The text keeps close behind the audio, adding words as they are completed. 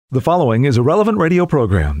The following is a relevant radio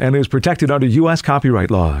program and is protected under U.S.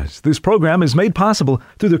 copyright laws. This program is made possible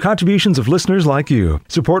through the contributions of listeners like you.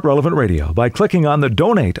 Support Relevant Radio by clicking on the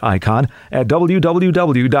donate icon at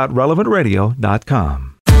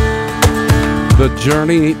www.relevantradio.com. The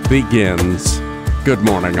journey begins. Good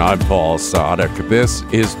morning, I'm Paul Sadek. This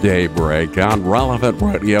is Daybreak on Relevant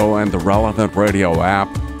Radio and the Relevant Radio app.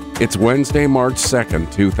 It's Wednesday, March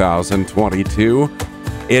 2nd, 2022.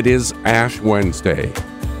 It is Ash Wednesday.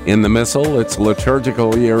 In the Missal, it's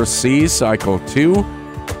liturgical year C, cycle 2.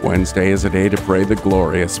 Wednesday is a day to pray the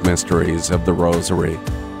glorious mysteries of the Rosary.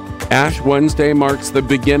 Ash Wednesday marks the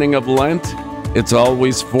beginning of Lent. It's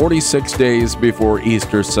always 46 days before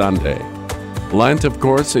Easter Sunday. Lent, of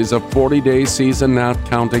course, is a 40-day season not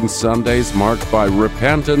counting Sundays, marked by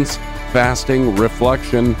repentance, fasting,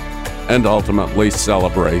 reflection, and ultimately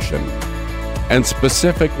celebration. And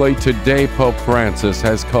specifically today, Pope Francis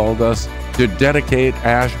has called us to dedicate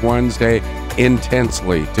Ash Wednesday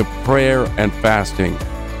intensely to prayer and fasting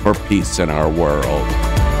for peace in our world.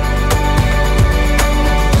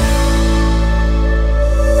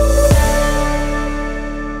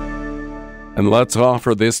 And let's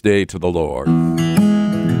offer this day to the Lord.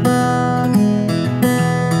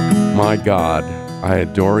 My God, I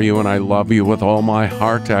adore you and I love you with all my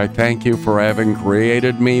heart. I thank you for having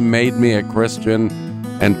created me, made me a Christian,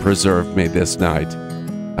 and preserved me this night.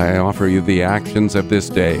 I offer you the actions of this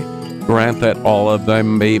day. Grant that all of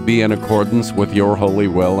them may be in accordance with your holy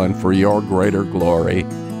will and for your greater glory.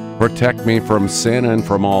 Protect me from sin and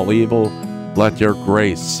from all evil. Let your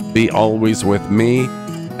grace be always with me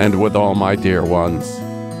and with all my dear ones.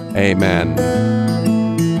 Amen.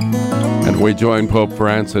 And we join Pope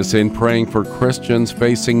Francis in praying for Christians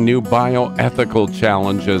facing new bioethical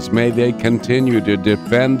challenges. May they continue to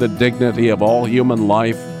defend the dignity of all human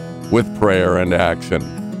life with prayer and action.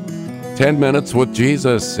 10 Minutes with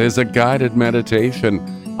Jesus is a guided meditation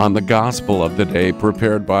on the gospel of the day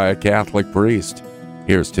prepared by a Catholic priest.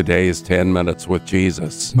 Here's today's 10 Minutes with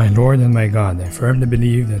Jesus. My Lord and my God, I firmly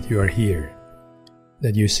believe that you are here,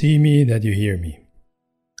 that you see me, that you hear me.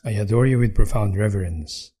 I adore you with profound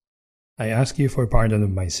reverence. I ask you for pardon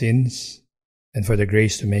of my sins and for the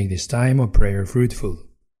grace to make this time of prayer fruitful.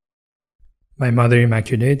 My Mother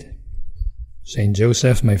Immaculate, Saint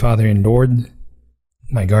Joseph, my Father and Lord,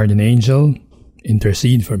 my guardian angel,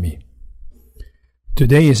 intercede for me.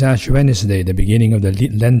 Today is Ash Wednesday, the beginning of the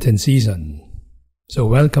Lenten season. So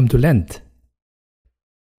welcome to Lent.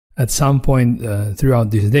 At some point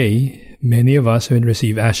throughout this day, many of us will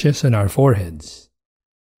receive ashes on our foreheads.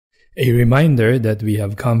 A reminder that we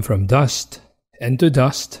have come from dust, and to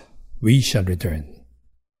dust we shall return.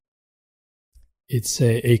 It's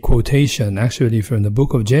a quotation actually from the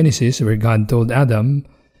book of Genesis, where God told Adam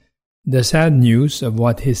the sad news of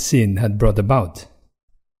what his sin had brought about.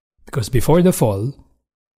 Because before the fall,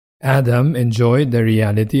 Adam enjoyed the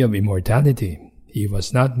reality of immortality. He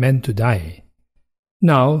was not meant to die.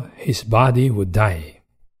 Now his body would die.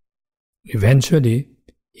 Eventually,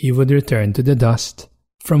 he would return to the dust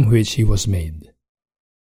from which he was made.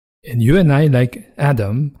 And you and I, like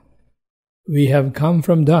Adam, we have come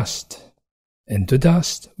from dust, and to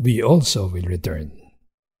dust we also will return.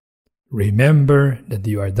 Remember that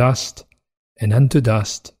you are dust, and unto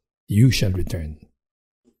dust you shall return.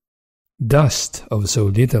 Dust of so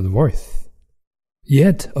little worth,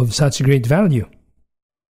 yet of such great value.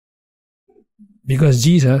 Because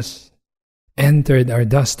Jesus entered our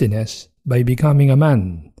dustiness by becoming a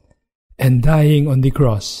man and dying on the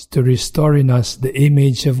cross to restore in us the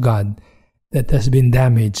image of God that has been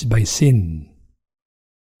damaged by sin,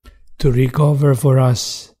 to recover for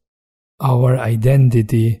us our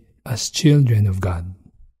identity as children of God.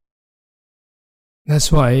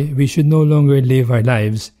 That's why we should no longer live our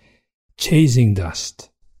lives chasing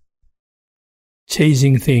dust,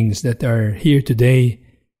 chasing things that are here today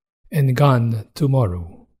and gone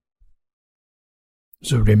tomorrow.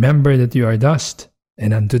 So remember that you are dust,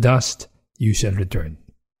 and unto dust you shall return.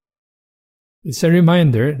 It's a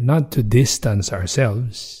reminder not to distance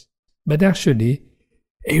ourselves, but actually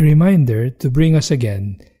a reminder to bring us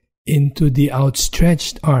again into the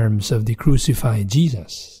outstretched arms of the crucified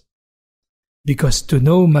Jesus. Because to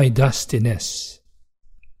know my dustiness,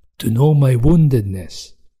 to know my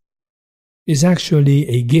woundedness, is actually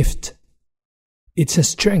a gift. It's a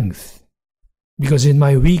strength. Because in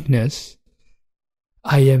my weakness,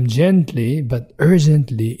 I am gently but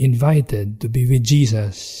urgently invited to be with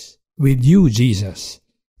Jesus, with you, Jesus,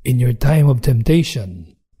 in your time of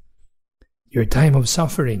temptation, your time of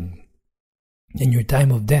suffering, and your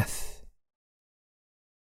time of death.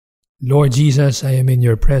 Lord Jesus, I am in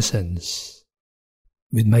your presence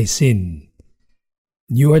with my sin,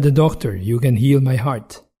 You are the doctor. You can heal my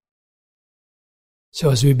heart. So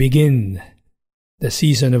as we begin the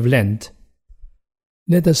season of Lent,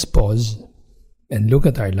 let us pause and look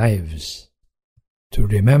at our lives to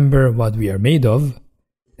remember what we are made of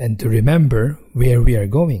and to remember where we are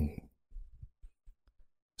going.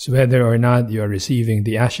 So whether or not you are receiving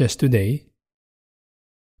the ashes today,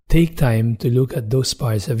 take time to look at those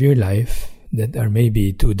parts of your life that are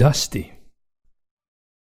maybe too dusty.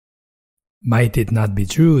 Might it not be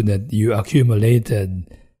true that you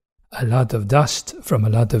accumulated a lot of dust from a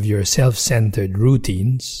lot of your self-centered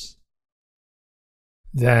routines?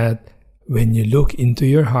 That when you look into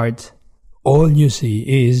your heart, all you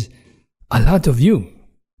see is a lot of you.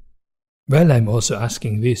 Well, I'm also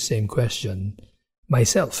asking this same question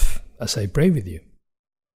myself as I pray with you.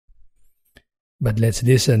 But let's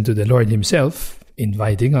listen to the Lord Himself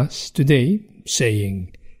inviting us today,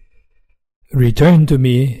 saying, "Return to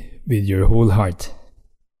me with your whole heart."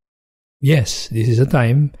 Yes, this is a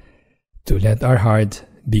time to let our heart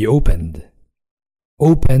be opened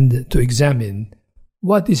to examine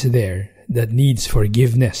what is there that needs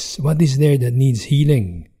forgiveness, what is there that needs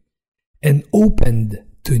healing, and opened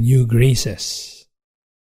to new graces.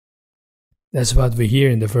 That's what we hear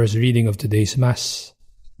in the first reading of today's Mass.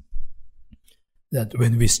 That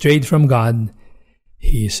when we strayed from God,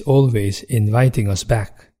 He is always inviting us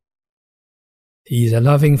back. He is a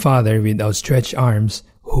loving Father with outstretched arms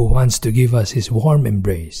who wants to give us His warm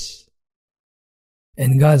embrace.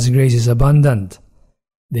 And God's grace is abundant.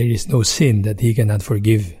 There is no sin that He cannot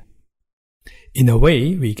forgive. In a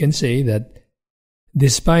way, we can say that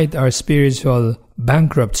despite our spiritual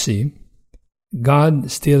bankruptcy, God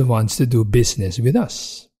still wants to do business with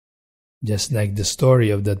us. Just like the story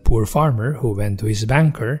of that poor farmer who went to his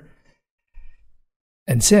banker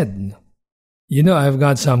and said, I've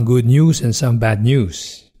got some good news and some bad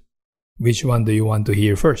news. Which one do you want to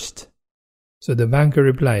hear first? So the banker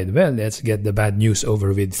replied, well, let's get the bad news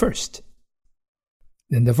over with first.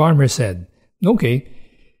 Then the farmer said, okay,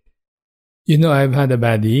 I've had a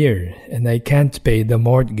bad year and I can't pay the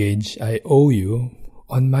mortgage I owe you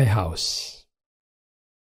on my house.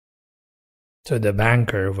 So the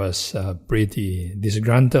banker was pretty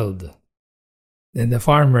disgruntled. Then the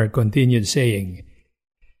farmer continued saying,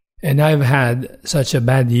 and I've had such a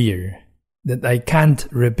bad year that I can't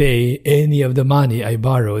repay any of the money I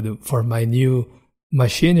borrowed for my new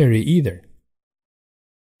machinery either.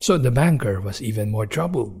 So the banker was even more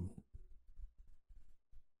troubled.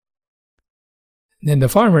 Then the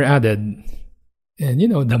farmer added,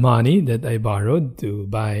 and the money that I borrowed to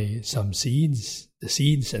buy some seeds, the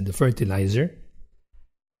seeds and the fertilizer,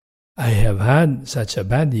 I have had such a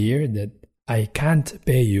bad year that I can't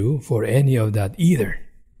pay you for any of that either.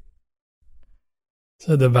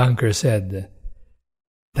 So the banker said,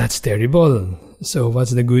 that's terrible. So what's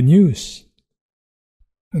the good news?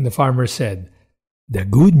 And the farmer said, the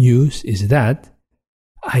good news is that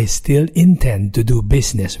I still intend to do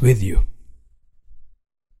business with you.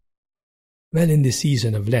 Well, in the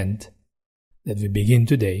season of Lent that we begin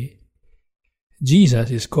today, Jesus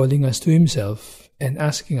is calling us to Himself and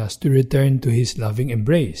asking us to return to His loving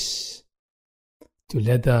embrace, to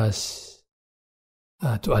let us,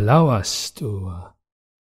 to allow us to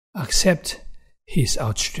accept His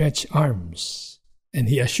outstretched arms. And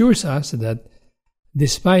He assures us that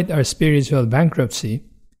despite our spiritual bankruptcy,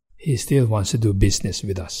 He still wants to do business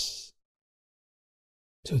with us.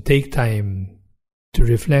 So take time to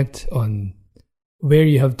reflect on where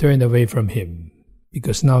you have turned away from Him,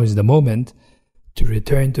 because now is the moment to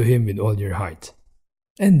return to Him with all your heart.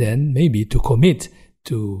 And then maybe to commit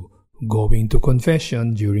to going to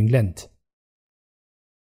confession during Lent.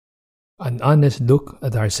 An honest look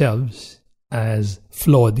at ourselves as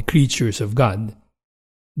flawed creatures of God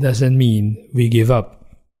doesn't mean we give up.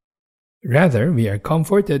 Rather, we are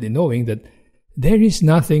comforted in knowing that there is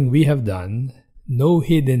nothing we have done, no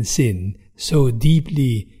hidden sin so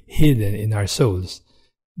deeply hidden in our souls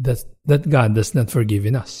that God does not forgive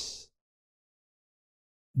in us.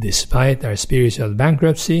 Despite our spiritual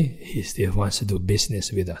bankruptcy, He still wants to do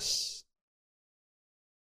business with us.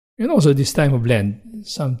 And also this time of Lent,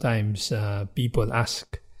 sometimes people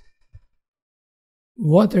ask,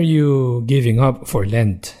 what are you giving up for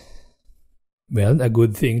Lent? Well, a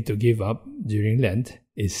good thing to give up during Lent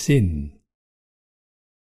is sin.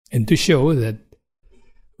 And to show that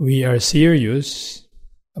we are serious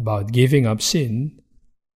about giving up sin,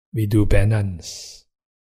 we do penance.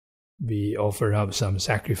 We offer up some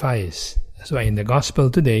sacrifice. That's why in the Gospel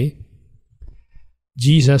today,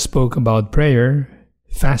 Jesus spoke about prayer,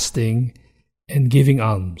 fasting, and giving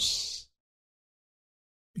alms.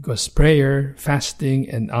 Because prayer, fasting,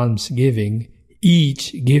 and almsgiving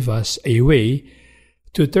each give us a way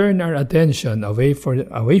to turn our attention away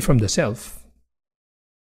from the self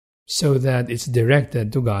so that it's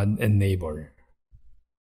directed to God and neighbor.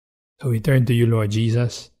 So we turn to you, Lord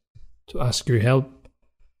Jesus, to ask your help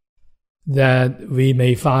that we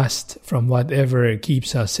may fast from whatever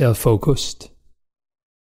keeps us self-focused.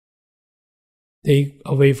 Take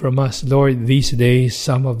away from us, Lord, these days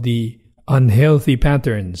some of the unhealthy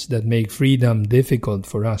patterns that make freedom difficult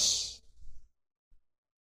for us.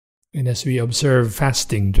 And as we observe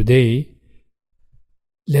fasting today,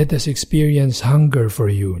 let us experience hunger for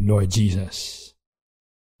you, Lord Jesus.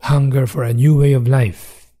 Hunger for a new way of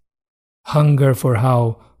life. Hunger for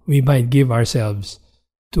how we might give ourselves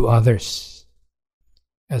to others.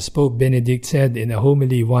 As Pope Benedict said in a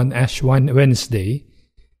homily one Ash Wednesday,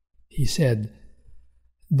 he said,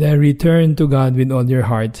 "The return to God with all your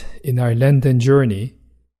heart in our Lenten journey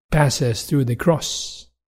passes through the cross.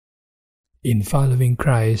 In following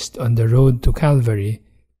Christ on the road to Calvary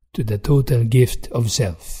to the total gift of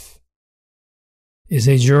self. Is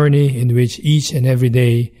a journey in which each and every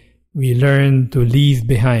day we learn to leave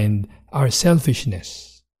behind our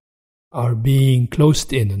selfishness, our being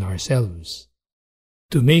closed in on ourselves,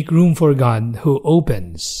 to make room for God who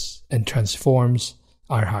opens and transforms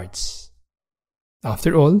our hearts.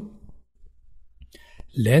 After all,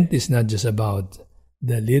 Lent is not just about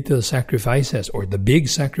the little sacrifices or the big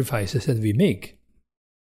sacrifices that we make,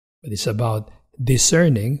 but it's about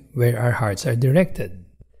discerning where our hearts are directed.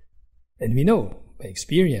 And we know by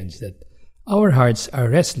experience that our hearts are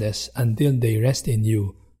restless until they rest in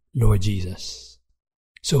you, Lord Jesus.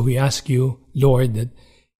 So we ask you, Lord, that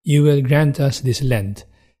you will grant us this Lent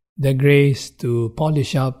the grace to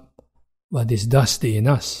polish up what is dusty in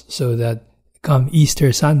us, so that come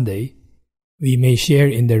Easter Sunday, we may share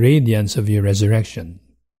in the radiance of your resurrection,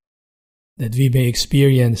 that we may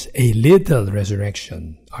experience a little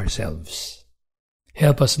resurrection ourselves.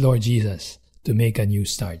 Help us, Lord Jesus, to make a new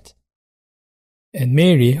start. And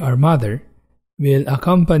Mary, our mother, will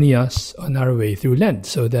accompany us on our way through Lent,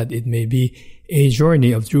 so that it may be a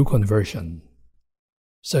journey of true conversion,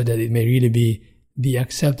 so that it may really be the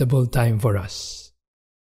acceptable time for us.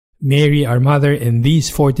 Mary, our mother, in these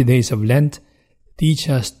 40 days of Lent, teach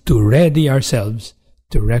us to ready ourselves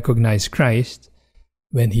to recognize Christ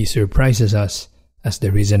when He surprises us as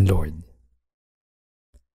the risen Lord.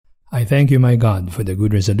 I thank you, my God, for the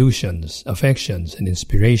good resolutions, affections, and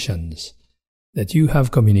inspirations that you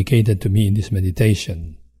have communicated to me in this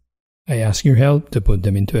meditation. I ask your help to put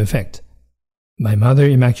them into effect. My Mother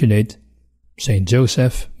Immaculate, Saint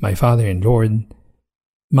Joseph, my Father and Lord,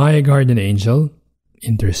 my guardian angel,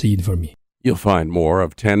 intercede for me. You'll find more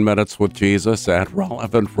of 10 Minutes with Jesus at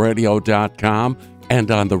relevantradio.com and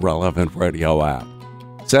on the Relevant Radio app.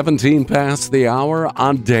 17 past the hour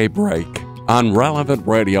on Daybreak on Relevant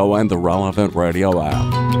Radio and the Relevant Radio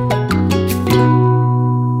app.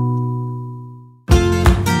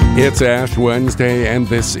 It's Ash Wednesday, and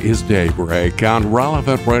this is Daybreak on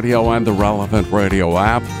Relevant Radio and the Relevant Radio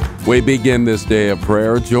app. We begin this day of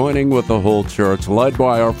prayer joining with the whole church, led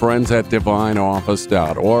by our friends at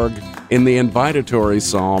divineoffice.org, in the invitatory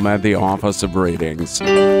psalm at the Office of Readings.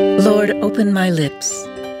 Lord, open my lips,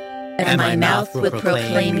 and my mouth will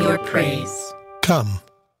proclaim your praise. Come,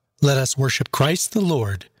 let us worship Christ the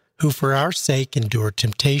Lord, who for our sake endured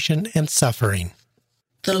temptation and suffering.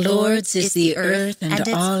 The Lord's is the earth and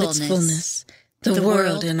all its fullness, the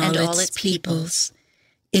world and all its peoples.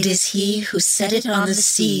 It is He who set it on the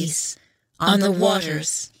seas, on the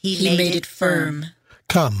waters He made it firm.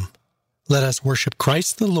 Come, let us worship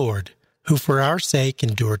Christ the Lord, who for our sake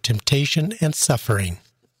endured temptation and suffering.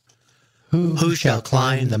 Who shall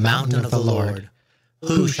climb the mountain of the Lord?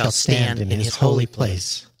 Who shall stand in His holy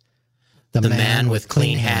place? The man with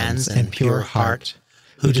clean hands and pure heart,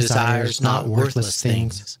 who desires not worthless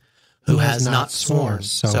things, who has not sworn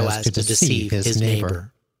so as to deceive his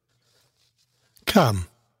neighbor. Come,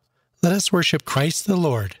 let us worship Christ the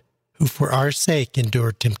Lord, who for our sake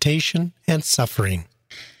endured temptation and suffering.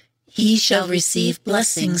 He shall receive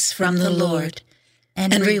blessings from the Lord,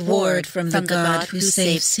 and reward from the God who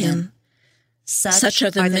saves him. Such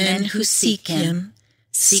are the men who seek Him,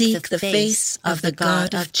 seek the face of the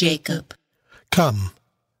God of Jacob. Come,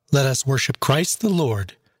 let us worship Christ the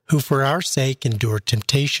Lord, who for our sake endured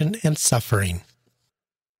temptation and suffering.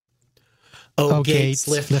 O gates,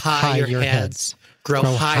 lift high your heads, grow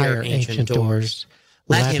higher, ancient doors.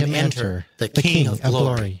 Let Him enter, the King of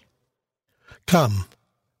glory. Come,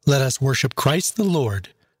 let us worship Christ the Lord,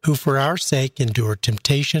 who for our sake endured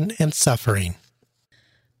temptation and suffering.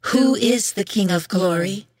 Who is the King of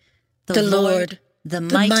glory? The Lord, the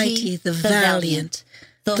mighty, the valiant,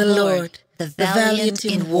 the Lord the valiant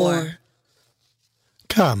in war.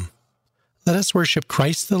 Come, let us worship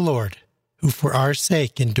Christ the Lord, who for our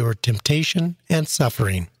sake endured temptation and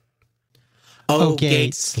suffering. O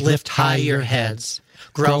gates, lift high your heads,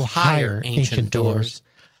 grow higher, ancient doors.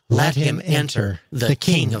 Let him enter, the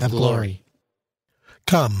King of glory.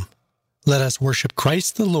 Come, let us worship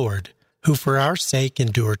Christ the Lord, who for our sake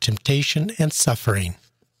endured temptation and suffering.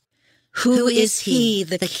 Who is he,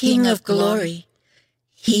 the King of glory?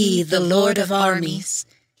 He, the Lord of armies.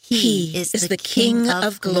 He is the King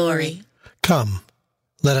of glory. Come,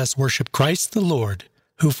 let us worship Christ the Lord,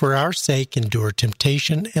 who for our sake endured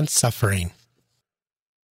temptation and suffering.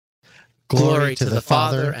 Glory to the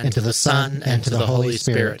Father, and to the Son, and to the Holy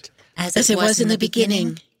Spirit. As it was in the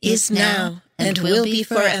beginning, is now, and will be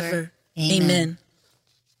forever. Amen.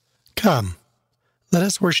 Come, let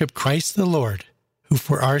us worship Christ the Lord, who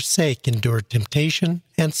for our sake endured temptation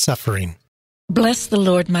and suffering. Bless the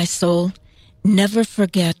Lord, my soul. Never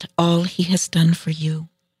forget all he has done for you.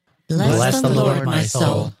 Bless the Lord, my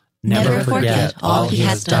soul. Never forget all he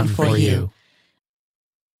has done for you.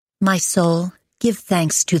 My soul, give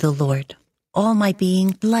thanks to the Lord. All my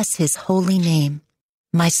being, bless his holy name.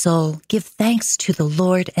 My soul, give thanks to the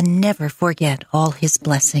Lord and never forget all his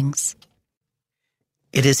blessings.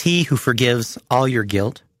 It is he who forgives all your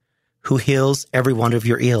guilt, who heals every one of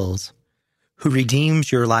your ills, who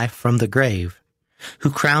redeems your life from the grave, who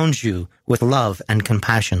crowns you with love and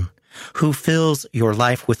compassion, who fills your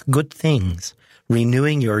life with good things,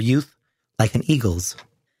 renewing your youth like an eagle's.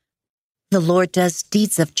 The Lord does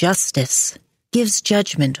deeds of justice, gives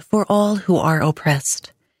judgment for all who are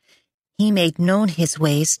oppressed. He made known his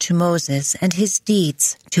ways to Moses and his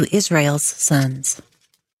deeds to Israel's sons.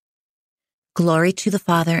 Glory to the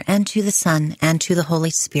Father, and to the Son, and to the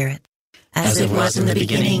Holy Spirit. As it was in the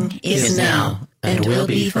beginning, is now, and will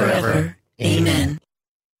be forever. Amen.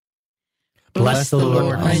 Bless the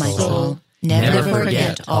Lord, my soul. Never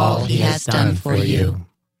forget all he has done for you.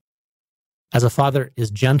 As a father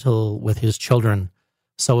is gentle with his children,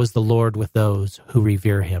 so is the Lord with those who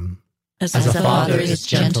revere him. As a father is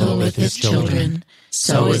gentle with his children,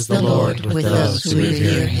 so is the Lord with those who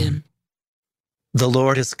revere him. The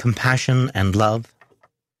Lord is compassion and love,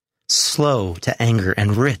 slow to anger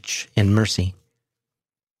and rich in mercy.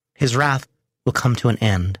 His wrath will come to an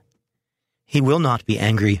end. He will not be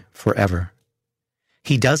angry forever.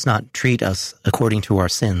 He does not treat us according to our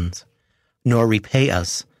sins, nor repay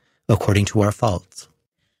us according to our faults.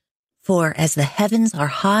 For as the heavens are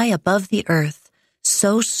high above the earth,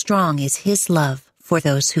 so strong is his love for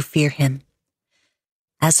those who fear him.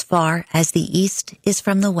 As far as the east is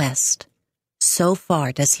from the west, so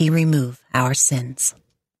far does he remove our sins.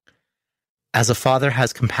 As a father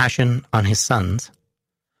has compassion on his sons,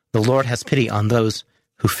 the Lord has pity on those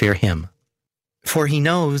who fear him. For he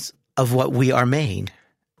knows of what we are made.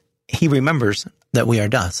 He remembers that we are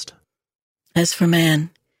dust. As for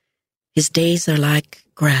man, his days are like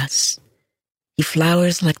grass. He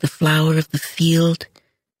flowers like the flower of the field.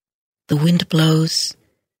 The wind blows,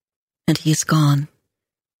 and he is gone,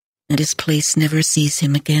 and his place never sees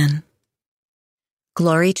him again.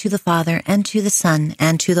 Glory to the Father, and to the Son,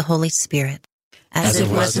 and to the Holy Spirit. As it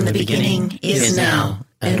was in the beginning, is now,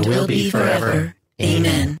 and will be forever.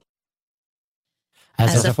 Amen.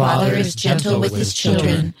 As a father is gentle with his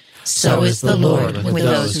children, so is the Lord with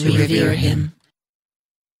those who revere him.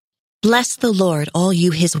 Bless the Lord, all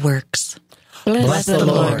you his works. Bless the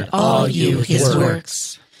Lord, all you his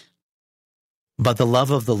works. But the love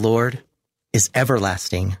of the Lord is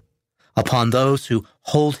everlasting upon those who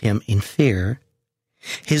hold him in fear.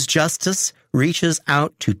 His justice reaches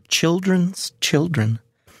out to children's children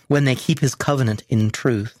when they keep his covenant in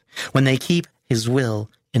truth, when they keep his will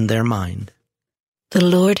in their mind. The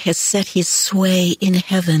Lord has set his sway in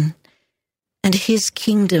heaven, and his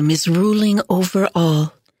kingdom is ruling over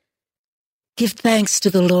all. Give thanks to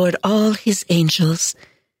the Lord, all his angels,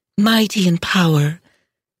 mighty in power,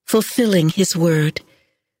 fulfilling his word,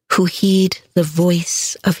 who heed the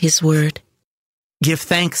voice of his word. Give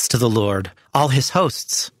thanks to the Lord, all his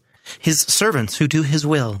hosts, his servants who do his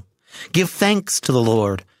will. Give thanks to the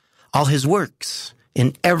Lord, all his works,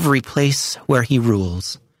 in every place where he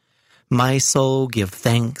rules. My soul, give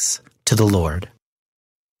thanks to the Lord.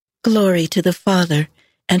 Glory to the Father,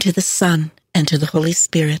 and to the Son, and to the Holy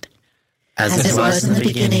Spirit. As it was in the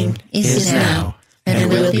beginning, is now, and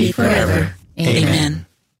will be forever. Amen.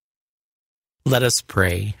 Let us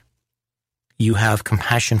pray. You have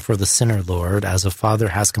compassion for the sinner, Lord, as a father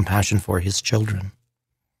has compassion for his children.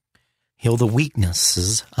 Heal the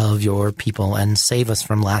weaknesses of your people and save us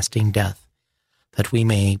from lasting death, that we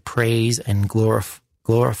may praise and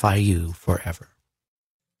glorify you forever.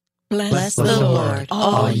 Bless the Lord,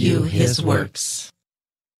 all you his works.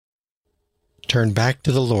 Turn back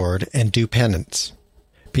to the Lord and do penance.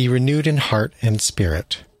 Be renewed in heart and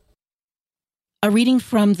spirit. A reading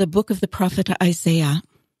from the book of the prophet Isaiah.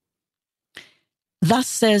 Thus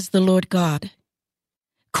says the Lord God,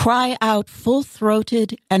 cry out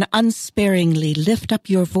full-throated and unsparingly, lift up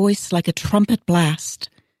your voice like a trumpet blast.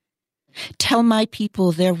 Tell my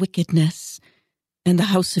people their wickedness, and the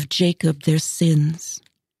house of Jacob their sins.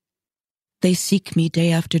 They seek me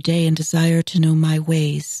day after day and desire to know my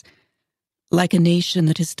ways, like a nation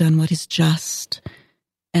that has done what is just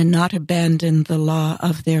and not abandoned the law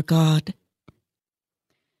of their God.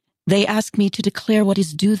 They ask me to declare what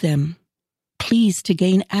is due them, pleased to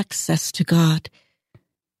gain access to God.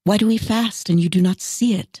 Why do we fast and you do not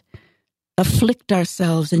see it? Afflict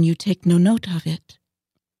ourselves and you take no note of it?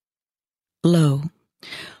 Lo,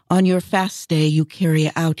 on your fast day you carry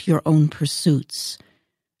out your own pursuits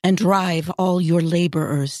and drive all your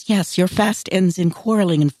laborers. Yes, your fast ends in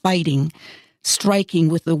quarreling and fighting, striking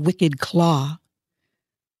with the wicked claw.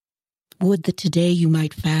 Would that today you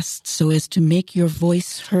might fast so as to make your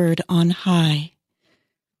voice heard on high.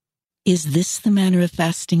 Is this the manner of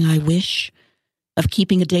fasting I wish, of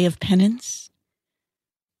keeping a day of penance?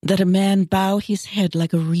 That a man bow his head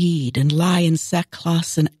like a reed and lie in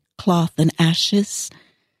sackcloth and ashes?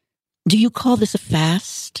 Do you call this a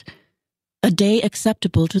fast, a day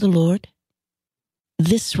acceptable to the Lord?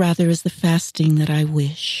 This rather is the fasting that I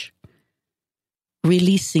wish,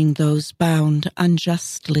 releasing those bound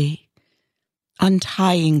unjustly,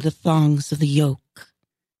 untying the thongs of the yoke,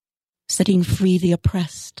 setting free the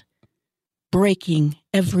oppressed, breaking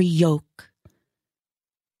every yoke,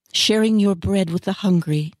 sharing your bread with the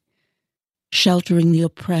hungry, sheltering the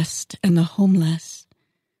oppressed and the homeless,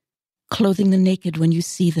 clothing the naked when you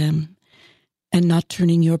see them, and not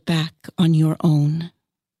turning your back on your own.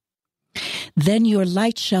 Then your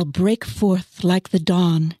light shall break forth like the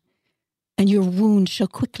dawn, and your wound shall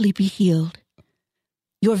quickly be healed.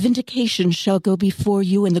 Your vindication shall go before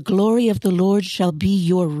you, and the glory of the Lord shall be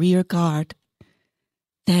your rear guard.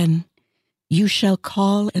 Then you shall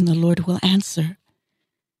call, and the Lord will answer.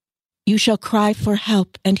 You shall cry for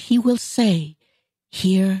help, and he will say,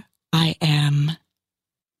 here I am.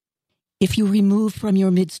 If you remove from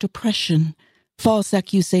your midst oppression, false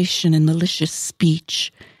accusation, and malicious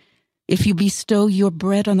speech, if you bestow your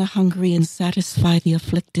bread on the hungry and satisfy the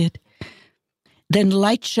afflicted, then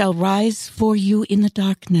light shall rise for you in the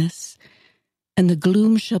darkness, and the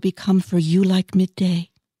gloom shall become for you like midday.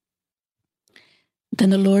 Then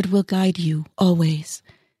the Lord will guide you always,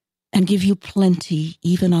 and give you plenty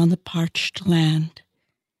even on the parched land.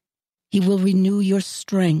 He will renew your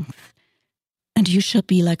strength, and you shall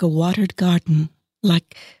be like a watered garden,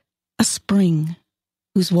 like a spring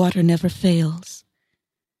whose water never fails.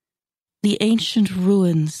 The ancient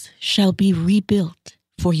ruins shall be rebuilt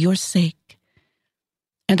for your sake,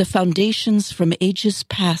 and the foundations from ages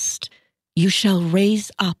past you shall raise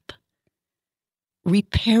up.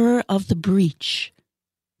 Repairer of the breach,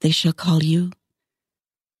 they shall call you,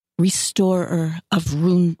 restorer of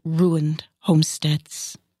ruined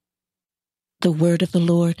homesteads. The word of the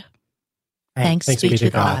Lord. Thanks be to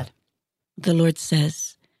God. The Lord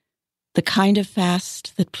says, the kind of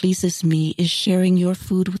fast that pleases me is sharing your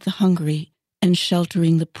food with the hungry and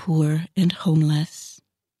sheltering the poor and homeless.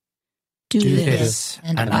 Do this,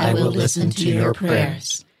 and I will listen to your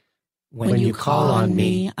prayers. When you call on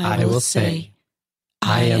me, I will say,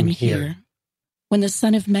 I am here. When the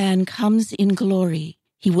Son of Man comes in glory,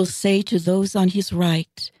 he will say to those on his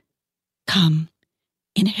right, come,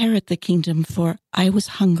 inherit the kingdom, for I was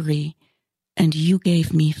hungry, and you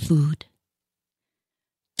gave me food.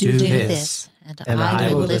 Do this, and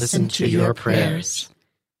I will listen to your prayers.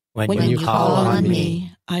 When you call on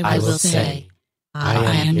me, I will say, I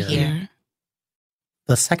am here.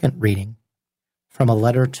 The second reading from a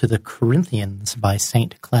letter to the Corinthians by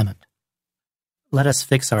St. Clement. Let us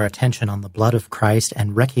fix our attention on the blood of Christ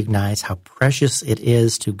and recognize how precious it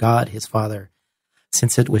is to God his Father,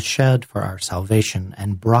 since it was shed for our salvation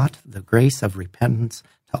and brought the grace of repentance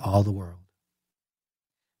to all the world.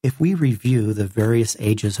 If we review the various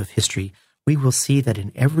ages of history, we will see that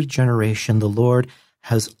in every generation the Lord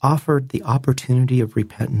has offered the opportunity of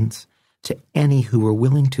repentance to any who were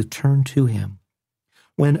willing to turn to him.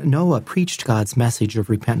 When Noah preached God's message of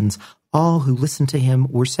repentance, all who listened to him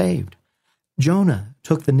were saved. Jonah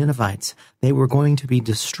took the Ninevites. They were going to be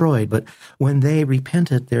destroyed, but when they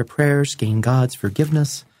repented, their prayers gained God's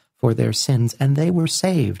forgiveness for their sins, and they were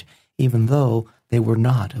saved, even though they were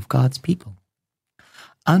not of God's people.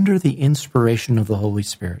 Under the inspiration of the Holy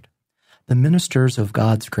Spirit, The ministers of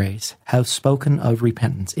God's grace have spoken of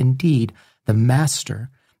repentance. Indeed, the Master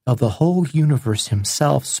of the whole universe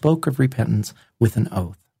himself spoke of repentance with an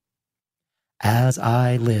oath. As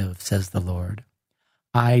I live, says the Lord,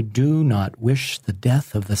 I do not wish the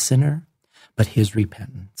death of the sinner, but his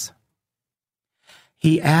repentance.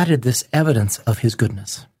 He added this evidence of his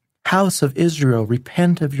goodness. House of Israel,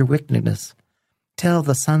 repent of your wickedness. Tell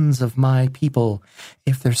the sons of my people,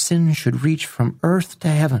 if their sins should reach from earth to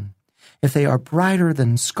heaven, if they are brighter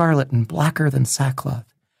than scarlet and blacker than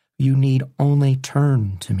sackcloth, you need only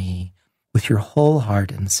turn to me with your whole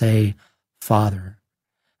heart and say, Father,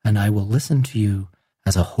 and I will listen to you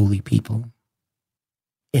as a holy people.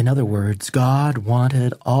 In other words, God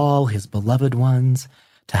wanted all his beloved ones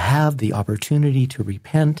to have the opportunity to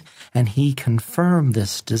repent, and he confirmed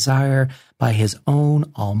this desire by his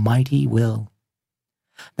own almighty will.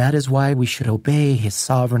 That is why we should obey his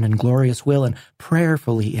sovereign and glorious will and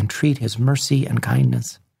prayerfully entreat his mercy and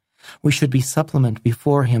kindness. We should be supplement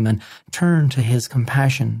before him and turn to his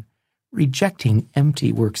compassion, rejecting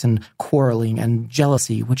empty works and quarreling and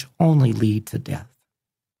jealousy which only lead to death.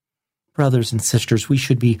 Brothers and sisters, we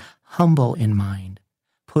should be humble in mind,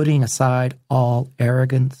 putting aside all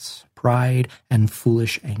arrogance, pride, and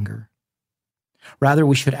foolish anger. Rather,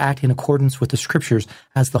 we should act in accordance with the Scriptures,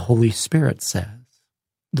 as the Holy Spirit says.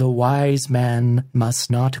 The wise man must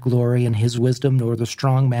not glory in his wisdom, nor the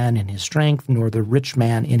strong man in his strength, nor the rich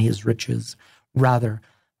man in his riches. Rather,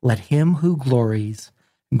 let him who glories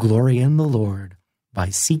glory in the Lord by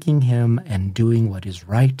seeking him and doing what is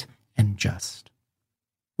right and just.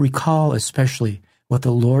 Recall especially what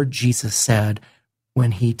the Lord Jesus said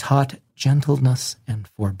when he taught gentleness and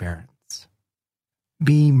forbearance.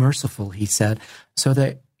 Be merciful, he said, so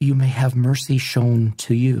that you may have mercy shown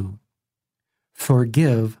to you.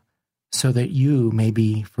 Forgive so that you may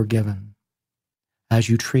be forgiven. As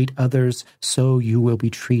you treat others, so you will be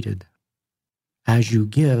treated. As you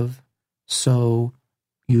give, so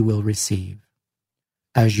you will receive.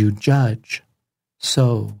 As you judge,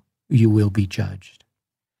 so you will be judged.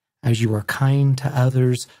 As you are kind to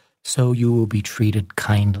others, so you will be treated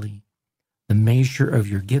kindly. The measure of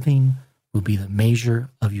your giving will be the measure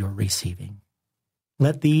of your receiving.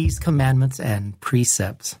 Let these commandments and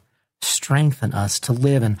precepts strengthen us to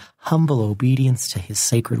live in humble obedience to his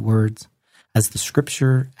sacred words, as the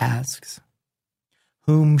Scripture asks,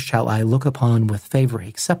 Whom shall I look upon with favor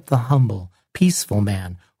except the humble, peaceful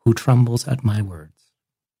man who trembles at my words?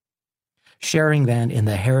 Sharing then in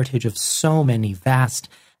the heritage of so many vast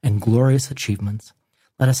and glorious achievements,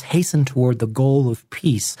 let us hasten toward the goal of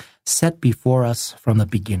peace set before us from the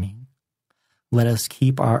beginning. Let us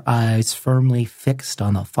keep our eyes firmly fixed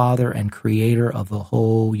on the Father and Creator of the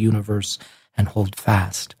whole universe and hold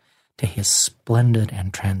fast to his splendid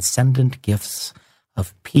and transcendent gifts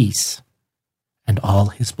of peace and all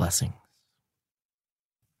his blessings.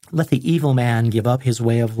 Let the evil man give up his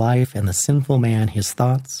way of life and the sinful man his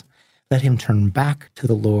thoughts. Let him turn back to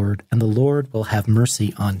the Lord, and the Lord will have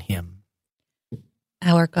mercy on him.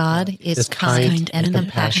 Our God is kind and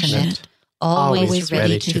compassionate, always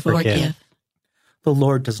ready to forgive. The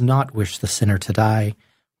Lord does not wish the sinner to die,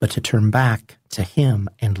 but to turn back to him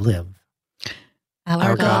and live.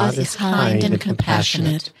 Our God is kind and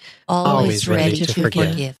compassionate, always ready to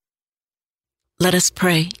forgive. Let us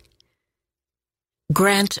pray.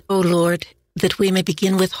 Grant, O Lord, that we may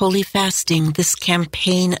begin with holy fasting this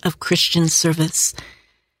campaign of Christian service,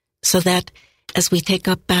 so that, as we take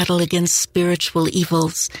up battle against spiritual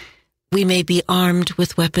evils, we may be armed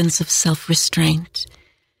with weapons of self-restraint.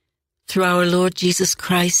 Through our Lord Jesus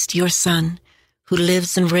Christ, your Son, who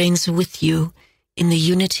lives and reigns with you in the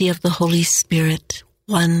unity of the Holy Spirit,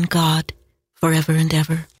 one God, forever and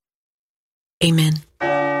ever. Amen.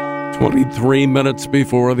 23 minutes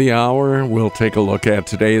before the hour, we'll take a look at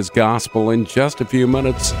today's gospel in just a few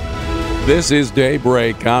minutes. This is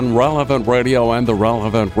Daybreak on Relevant Radio and the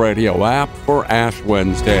Relevant Radio app for Ash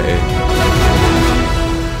Wednesday.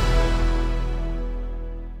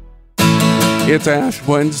 It's Ash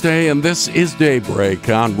Wednesday, and this is Daybreak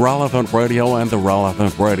on Relevant Radio and the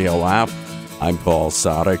Relevant Radio app. I'm Paul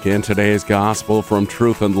Sadek. In today's Gospel from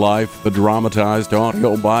Truth and Life, the dramatized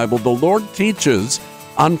audio Bible, the Lord teaches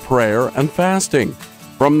on prayer and fasting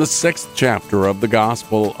from the 6th chapter of the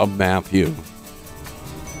Gospel of Matthew.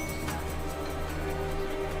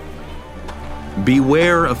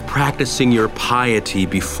 Beware of practicing your piety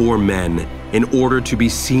before men in order to be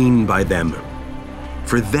seen by them,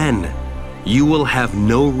 for then you will have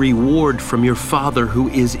no reward from your Father who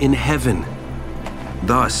is in heaven.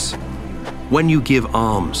 Thus, when you give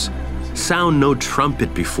alms, sound no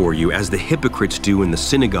trumpet before you as the hypocrites do in the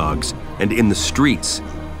synagogues and in the streets,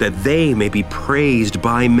 that they may be praised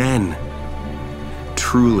by men.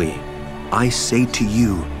 Truly, I say to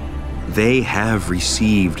you, they have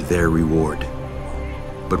received their reward.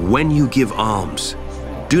 But when you give alms,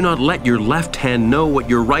 do not let your left hand know what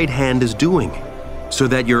your right hand is doing, so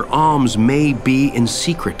that your alms may be in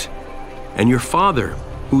secret, and your Father,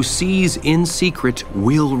 who sees in secret,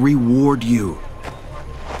 will reward you.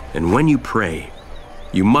 And when you pray,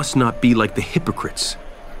 you must not be like the hypocrites,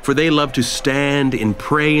 for they love to stand and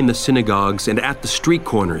pray in the synagogues and at the street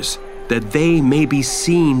corners, that they may be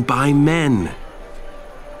seen by men.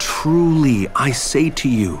 Truly, I say to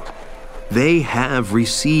you, they have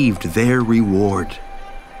received their reward.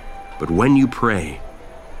 But when you pray,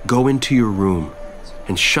 go into your room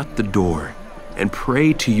and shut the door and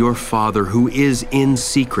pray to your Father who is in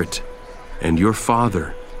secret, and your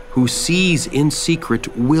Father who sees in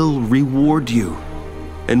secret will reward you.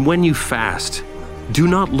 And when you fast, do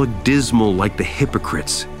not look dismal like the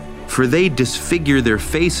hypocrites, for they disfigure their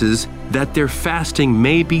faces that their fasting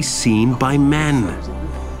may be seen by men.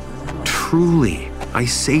 Truly, I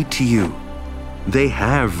say to you, they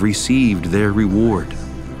have received their reward.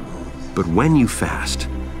 But when you fast,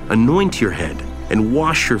 anoint your head and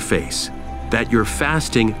wash your face, that your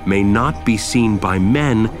fasting may not be seen by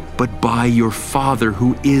men, but by your Father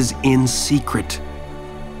who is in secret.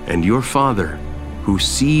 And your Father, who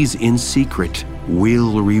sees in secret,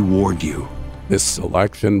 will reward you. This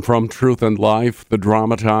selection from Truth and Life, the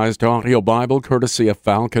dramatized audio Bible courtesy of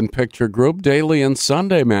Falcon Picture Group, daily and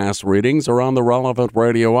Sunday Mass readings are on the Relevant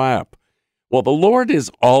Radio app. Well, the Lord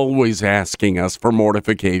is always asking us for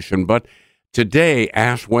mortification, but today,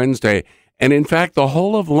 Ash Wednesday, and in fact the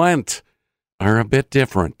whole of Lent, are a bit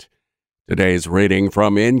different. Today's reading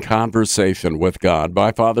from In Conversation with God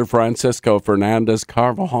by Father Francisco Fernandez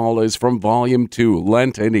Carvajal is from Volume 2,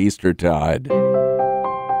 Lent and Eastertide.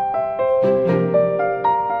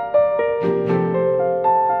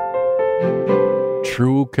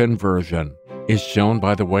 True conversion is shown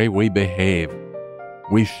by the way we behave.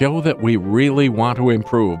 We show that we really want to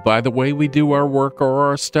improve by the way we do our work or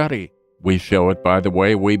our study. We show it by the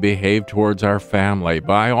way we behave towards our family,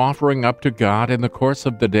 by offering up to God in the course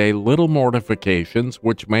of the day little mortifications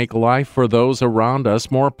which make life for those around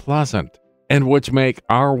us more pleasant and which make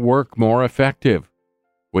our work more effective.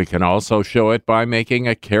 We can also show it by making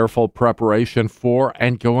a careful preparation for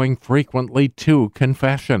and going frequently to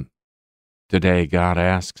confession. Today, God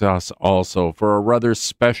asks us also for a rather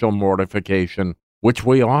special mortification, which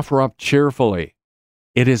we offer up cheerfully.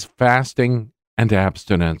 It is fasting and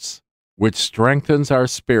abstinence, which strengthens our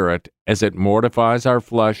spirit as it mortifies our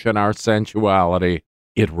flesh and our sensuality.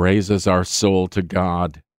 It raises our soul to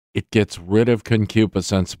God. It gets rid of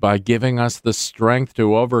concupiscence by giving us the strength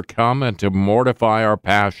to overcome and to mortify our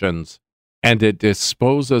passions. And it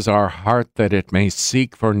disposes our heart that it may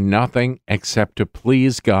seek for nothing except to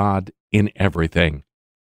please God in everything.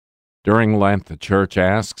 During Lent, the Church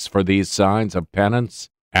asks for these signs of penance: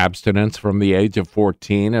 abstinence from the age of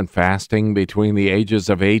 14 and fasting between the ages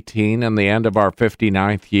of 18 and the end of our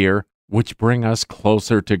 59th year, which bring us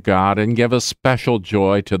closer to God and give a special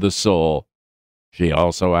joy to the soul. She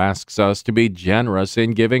also asks us to be generous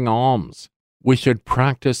in giving alms. We should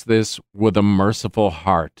practice this with a merciful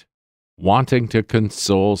heart, wanting to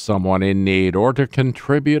console someone in need or to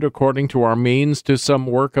contribute according to our means to some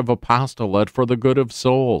work of apostolate for the good of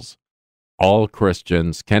souls. All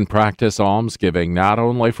Christians can practice almsgiving not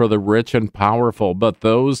only for the rich and powerful, but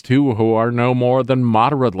those too who are no more than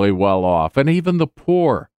moderately well off, and even the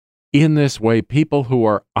poor. In this way, people who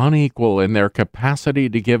are unequal in their capacity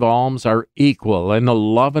to give alms are equal in the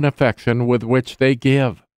love and affection with which they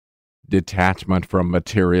give. Detachment from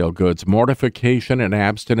material goods, mortification, and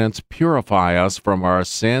abstinence purify us from our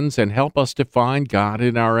sins and help us to find God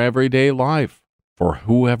in our everyday life. For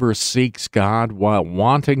whoever seeks God while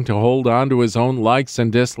wanting to hold on to his own likes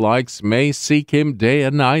and dislikes may seek him day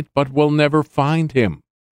and night, but will never find him.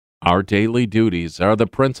 Our daily duties are the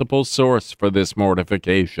principal source for this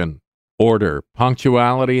mortification. Order,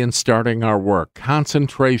 punctuality in starting our work,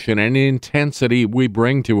 concentration, and intensity we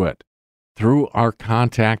bring to it. Through our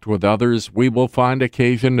contact with others, we will find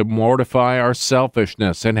occasion to mortify our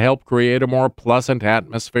selfishness and help create a more pleasant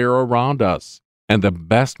atmosphere around us. And the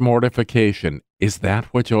best mortification is that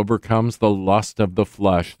which overcomes the lust of the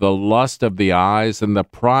flesh, the lust of the eyes, and the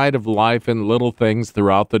pride of life in little things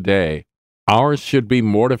throughout the day. Ours should be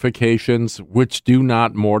mortifications which do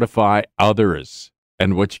not mortify others,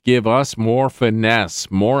 and which give us more finesse,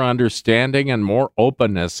 more understanding, and more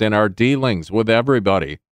openness in our dealings with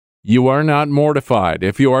everybody. You are not mortified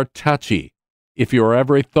if you are touchy, if your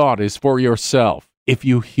every thought is for yourself, if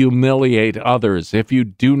you humiliate others, if you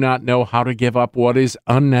do not know how to give up what is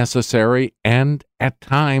unnecessary and, at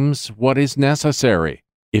times, what is necessary,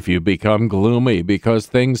 if you become gloomy because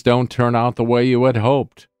things don't turn out the way you had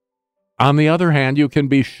hoped. On the other hand, you can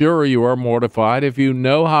be sure you are mortified if you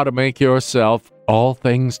know how to make yourself all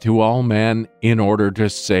things to all men in order to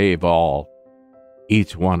save all.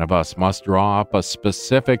 Each one of us must draw up a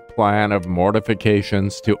specific plan of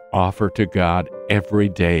mortifications to offer to God every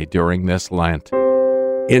day during this Lent.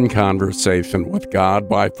 In Conversation with God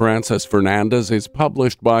by Francis Fernandez is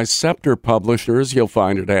published by Scepter Publishers. You'll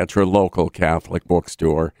find it at your local Catholic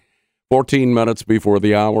bookstore. 14 minutes before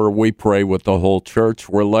the hour, we pray with the whole church.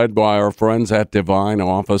 We're led by our friends at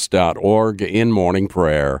divineoffice.org in morning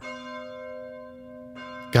prayer.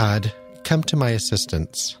 God, come to my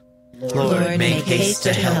assistance. Lord, make haste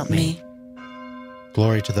to help me.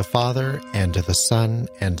 Glory to the Father, and to the Son,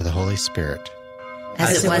 and to the Holy Spirit.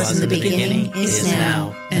 As it was in the beginning, is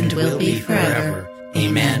now, and will be forever.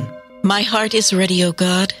 Amen. My heart is ready, O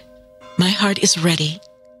God. My heart is ready.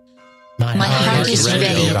 My heart is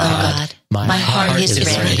ready, O God. My heart is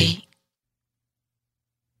ready.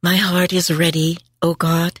 My heart is ready, O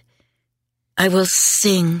God. I will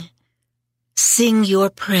sing your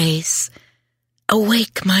praise.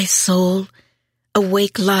 Awake, my soul.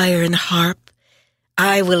 Awake, lyre and harp.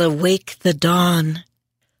 I will awake the dawn.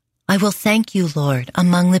 I will thank you, Lord,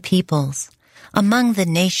 among the peoples. Among the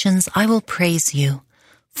nations I will praise you.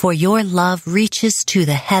 For your love reaches to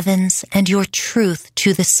the heavens and your truth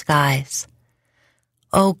to the skies.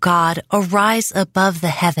 O God, arise above the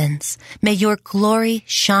heavens. May your glory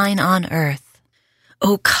shine on earth.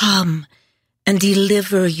 O come and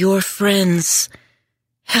deliver your friends.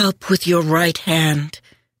 Help with your right hand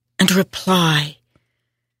and reply.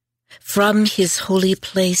 From his holy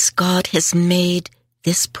place God has made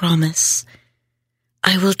this promise.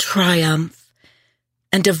 I will triumph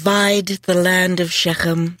and divide the land of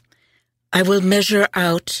Shechem. I will measure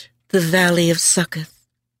out the valley of Succoth.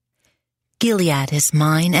 Gilead is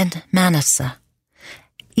mine and Manasseh.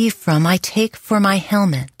 Ephraim I take for my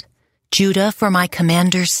helmet, Judah for my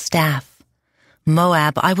commander's staff.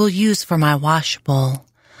 Moab I will use for my washbowl.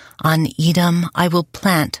 On Edom I will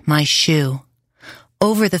plant my shoe.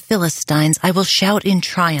 Over the Philistines I will shout in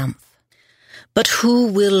triumph. But who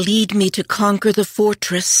will lead me to conquer the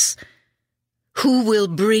fortress? Who will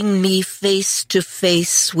bring me face to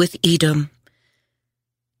face with Edom?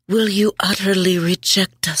 Will you utterly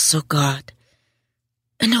reject us, O God,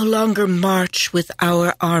 and no longer march with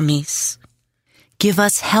our armies? Give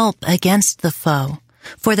us help against the foe,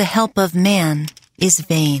 for the help of man is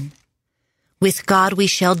vain. With God we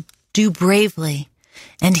shall do bravely,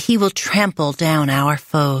 and he will trample down our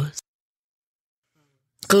foes.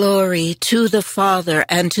 Glory to the Father,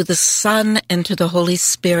 and to the Son, and to the Holy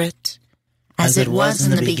Spirit. As it was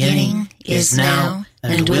in the beginning, is now,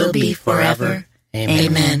 and will be forever.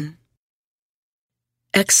 Amen.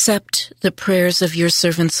 Accept the prayers of your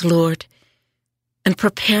servants, Lord, and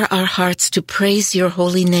prepare our hearts to praise your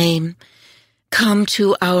holy name. Come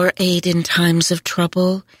to our aid in times of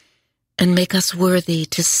trouble, and make us worthy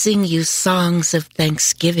to sing you songs of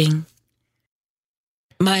thanksgiving.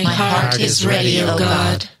 My heart is ready, O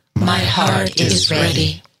God. My heart is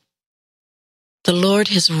ready. The Lord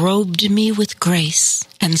has robed me with grace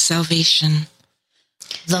and salvation.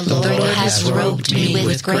 The Lord has robed me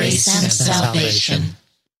with grace and salvation.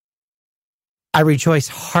 I rejoice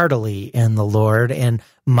heartily in the Lord, and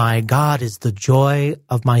my God is the joy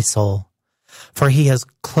of my soul. For he has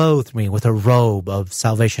clothed me with a robe of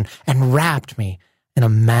salvation and wrapped me in a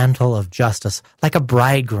mantle of justice, like a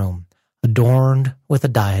bridegroom adorned with a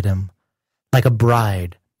diadem, like a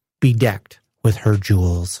bride bedecked with her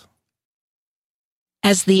jewels.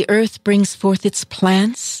 As the earth brings forth its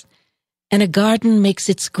plants, and a garden makes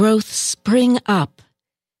its growth spring up,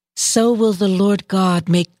 so will the Lord God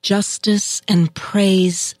make justice and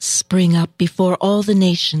praise spring up before all the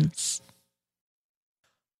nations.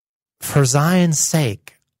 For Zion's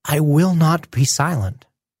sake, I will not be silent.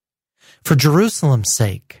 For Jerusalem's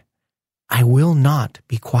sake, I will not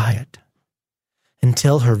be quiet,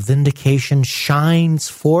 until her vindication shines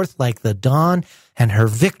forth like the dawn and her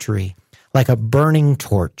victory like a burning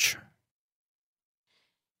torch.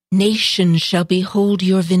 Nations shall behold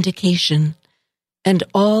your vindication, and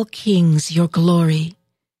all kings your glory.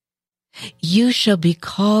 You shall be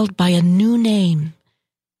called by a new name,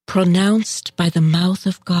 pronounced by the mouth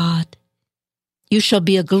of God. You shall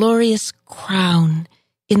be a glorious crown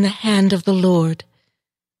in the hand of the Lord,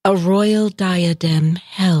 a royal diadem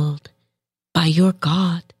held by your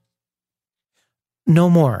God. No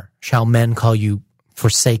more shall men call you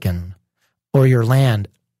forsaken, or your land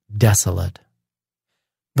desolate.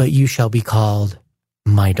 but you shall be called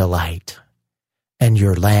my delight, and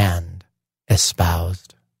your land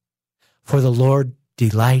espoused. For the Lord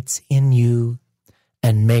delights in you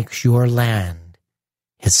and makes your land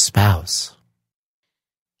his spouse.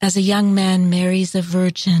 As a young man marries a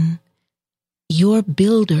virgin, your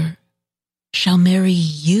builder shall marry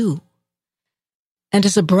you. And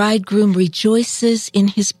as a bridegroom rejoices in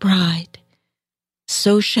his bride,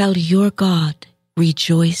 so shall your God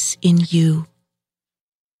rejoice in you.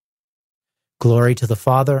 Glory to the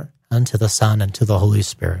Father, and to the Son, and to the Holy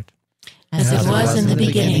Spirit. As it was in the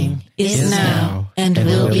beginning, is now, and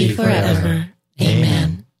will be forever.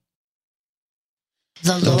 Amen.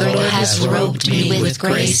 The Lord has robed me with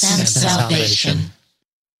grace and salvation.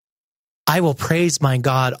 I will praise my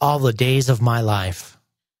God all the days of my life.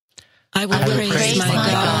 I will praise my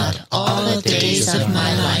God all the days of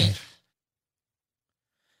my life.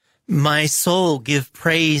 My soul, give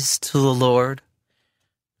praise to the Lord.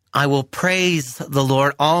 I will praise the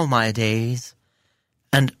Lord all my days,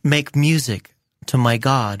 and make music to my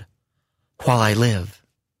God while I live.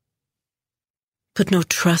 Put no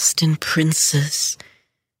trust in princes,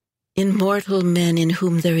 in mortal men in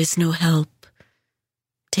whom there is no help.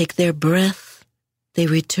 Take their breath, they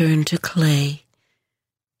return to clay,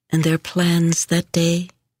 and their plans that day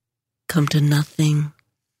come to nothing.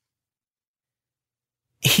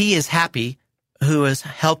 He is happy who is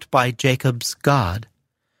helped by Jacob's God,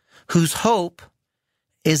 whose hope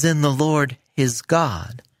is in the Lord his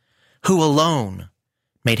God, who alone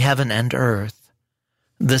made heaven and earth,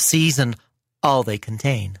 the seas and all they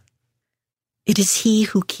contain. It is he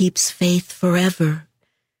who keeps faith forever,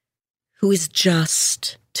 who is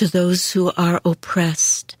just to those who are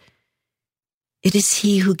oppressed. It is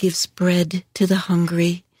he who gives bread to the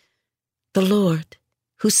hungry, the Lord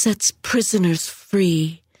who sets prisoners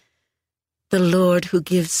free, the Lord who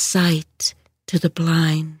gives sight to the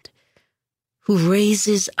blind, who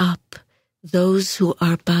raises up those who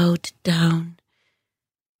are bowed down,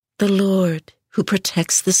 the Lord who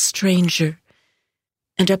protects the stranger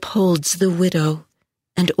and upholds the widow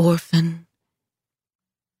and orphan.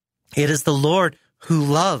 It is the Lord who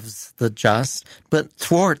loves the just, but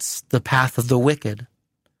thwarts the path of the wicked.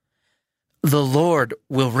 The Lord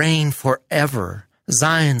will reign forever,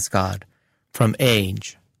 Zion's God, from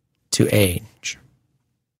age to age.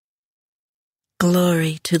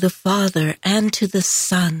 Glory to the Father, and to the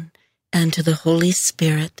Son, and to the Holy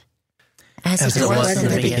Spirit. As it was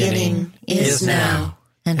in the beginning, is now,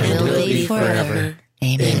 and will be forever.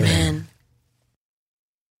 Amen.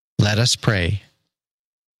 Let us pray.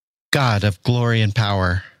 God of glory and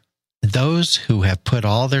power, those who have put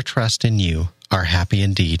all their trust in you are happy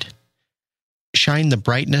indeed. Shine the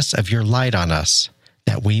brightness of your light on us,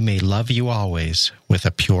 that we may love you always with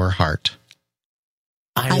a pure heart.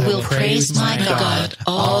 I will praise my God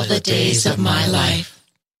all the days of my life.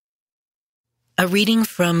 A reading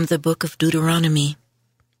from the book of Deuteronomy.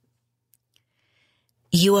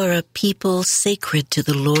 You are a people sacred to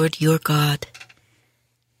the Lord your God.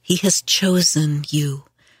 He has chosen you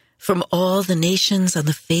from all the nations on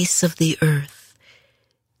the face of the earth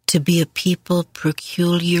to be a people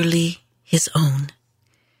peculiarly his own.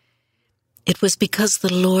 It was because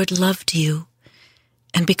the Lord loved you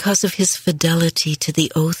and because of his fidelity to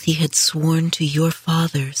the oath he had sworn to your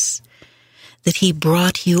fathers that he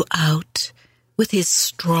brought you out with his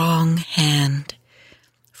strong hand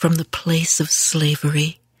from the place of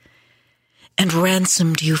slavery, and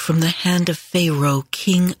ransomed you from the hand of Pharaoh,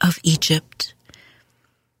 king of Egypt.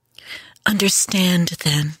 Understand,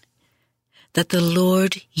 then, that the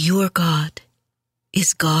Lord your God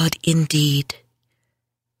is God indeed,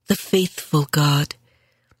 the faithful God,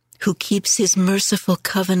 who keeps his merciful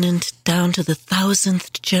covenant down to the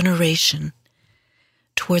 1,000th generation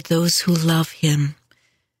toward those who love him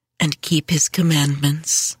and keep his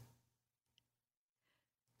commandments.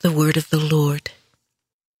 The word of the Lord.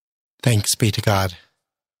 Thanks be to God.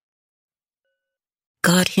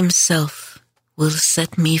 God himself will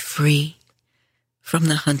set me free from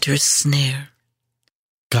the hunter's snare.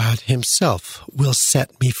 God himself will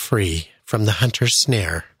set me free from the hunter's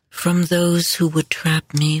snare, from those who would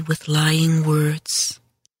trap me with lying words,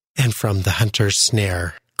 and from the hunter's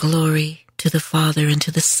snare. Glory to the Father, and to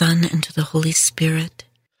the Son, and to the Holy Spirit.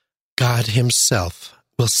 God himself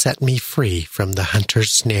will set me free from the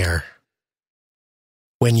hunter's snare.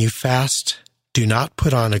 When you fast, do not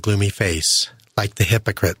put on a gloomy face, like the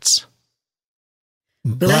hypocrites.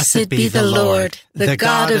 Blessed be the Lord, the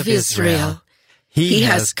God of Israel. He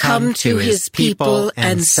has come to his people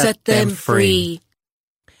and set them free.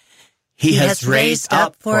 He has raised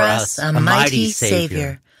up for us a mighty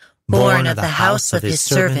Savior, born of the house of his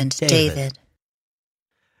servant David.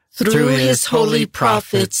 Through his holy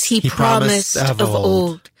prophets he promised of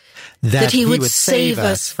old that he would save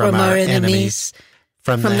us from our enemies,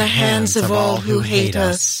 from the hands of all who hate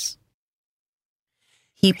us.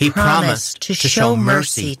 He promised to show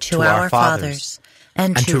mercy to our fathers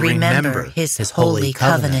and to remember his holy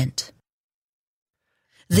covenant.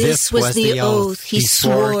 This was the oath he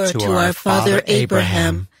swore to our father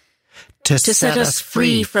Abraham, to set us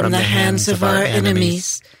free from the hands of our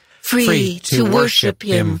enemies, free to worship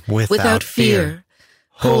him without fear,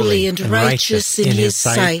 holy and righteous in his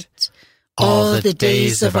sight, all the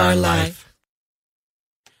days of our life.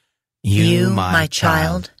 You, my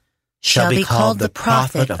child, shall be called the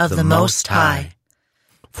prophet of the Most High,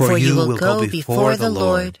 for you will go before the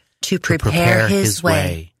Lord to prepare his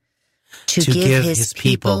way, to give his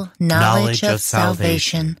people knowledge of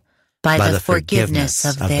salvation by the forgiveness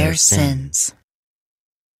of their sins.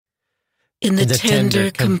 In the tender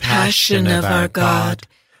compassion of our God,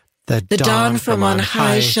 the dawn from on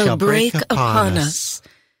high shall break upon us,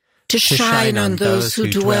 to shine on those who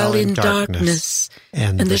dwell in darkness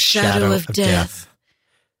and the shadow of death,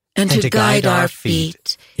 and to guide our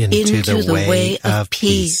feet into the way of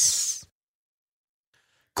peace.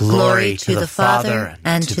 Glory to the Father,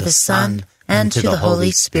 and to the Son, and to the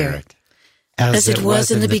Holy Spirit, as it was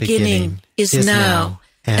in the beginning, is now,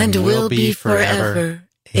 and will be forever.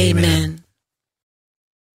 Amen.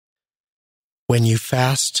 When you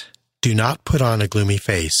fast, do not put on a gloomy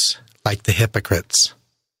face, like the hypocrites.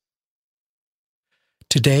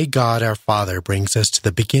 Today, God our Father brings us to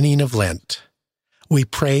the beginning of Lent. We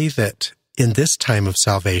pray that in this time of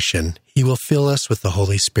salvation, He will fill us with the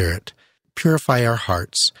Holy Spirit, purify our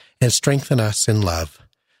hearts, and strengthen us in love.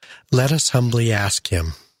 Let us humbly ask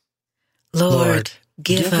Him, Lord,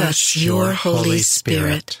 give us your Holy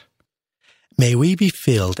Spirit. May we be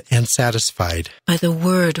filled and satisfied by the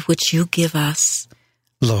word which you give us.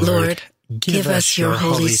 Lord, give us your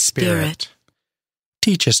Holy Spirit.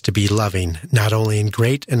 Teach us to be loving, not only in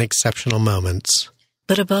great and exceptional moments,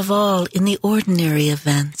 but above all in the ordinary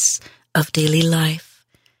events of daily life.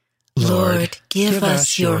 Lord, give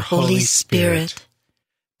us your Holy Spirit.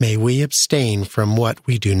 May we abstain from what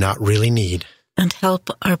we do not really need, and help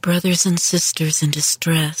our brothers and sisters in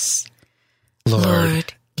distress.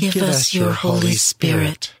 Lord, give us your Holy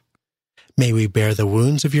Spirit. May we bear the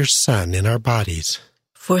wounds of your Son in our bodies,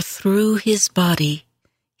 for through his body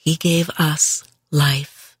he gave us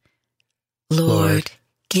life. Lord,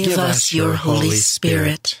 give us your Holy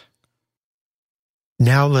Spirit.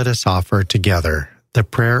 Now let us offer together the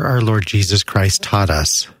prayer our Lord Jesus Christ taught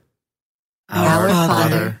us. Our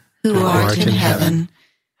Father, who art in heaven,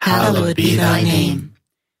 hallowed be thy name.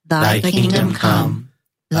 Thy kingdom come,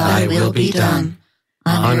 thy will be done,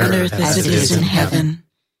 on earth as it is in heaven.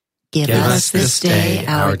 Give us this day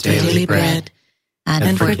our daily bread,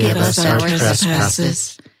 and forgive us our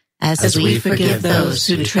trespasses, as we forgive those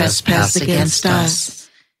who trespass against us.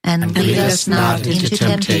 And lead us not into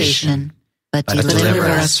temptation, but deliver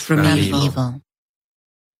us from evil.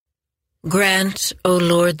 Grant, O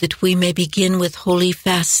Lord, that we may begin with holy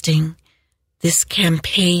fasting this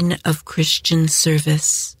campaign of Christian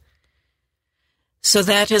service, so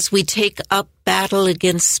that as we take up battle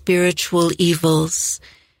against spiritual evils,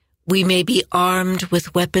 we may be armed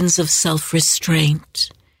with weapons of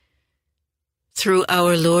self-restraint. Through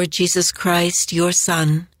our Lord Jesus Christ, your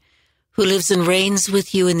Son, who lives and reigns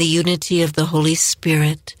with you in the unity of the Holy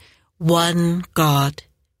Spirit, one God,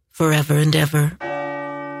 forever and ever.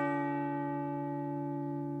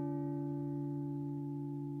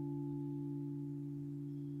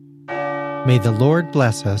 May the Lord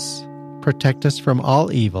bless us, protect us from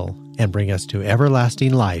all evil, and bring us to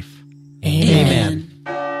everlasting life. Amen.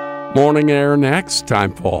 Morning Air next.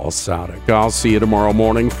 I'm Paul Sadek. I'll see you tomorrow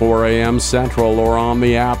morning, 4 a.m. Central, or on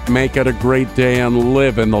the app. Make it a great day and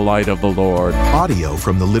live in the light of the Lord. Audio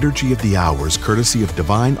from the Liturgy of the Hours, courtesy of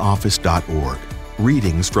DivineOffice.org.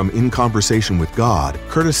 Readings from In Conversation with God,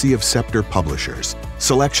 courtesy of Scepter Publishers.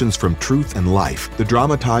 Selections from Truth and Life, the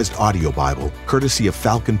dramatized audio Bible, courtesy of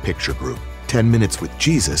Falcon Picture Group. 10 Minutes with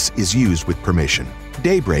Jesus is used with permission.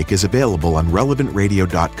 Daybreak is available on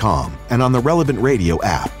RelevantRadio.com and on the Relevant Radio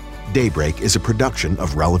app. Daybreak is a production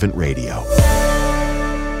of Relevant Radio.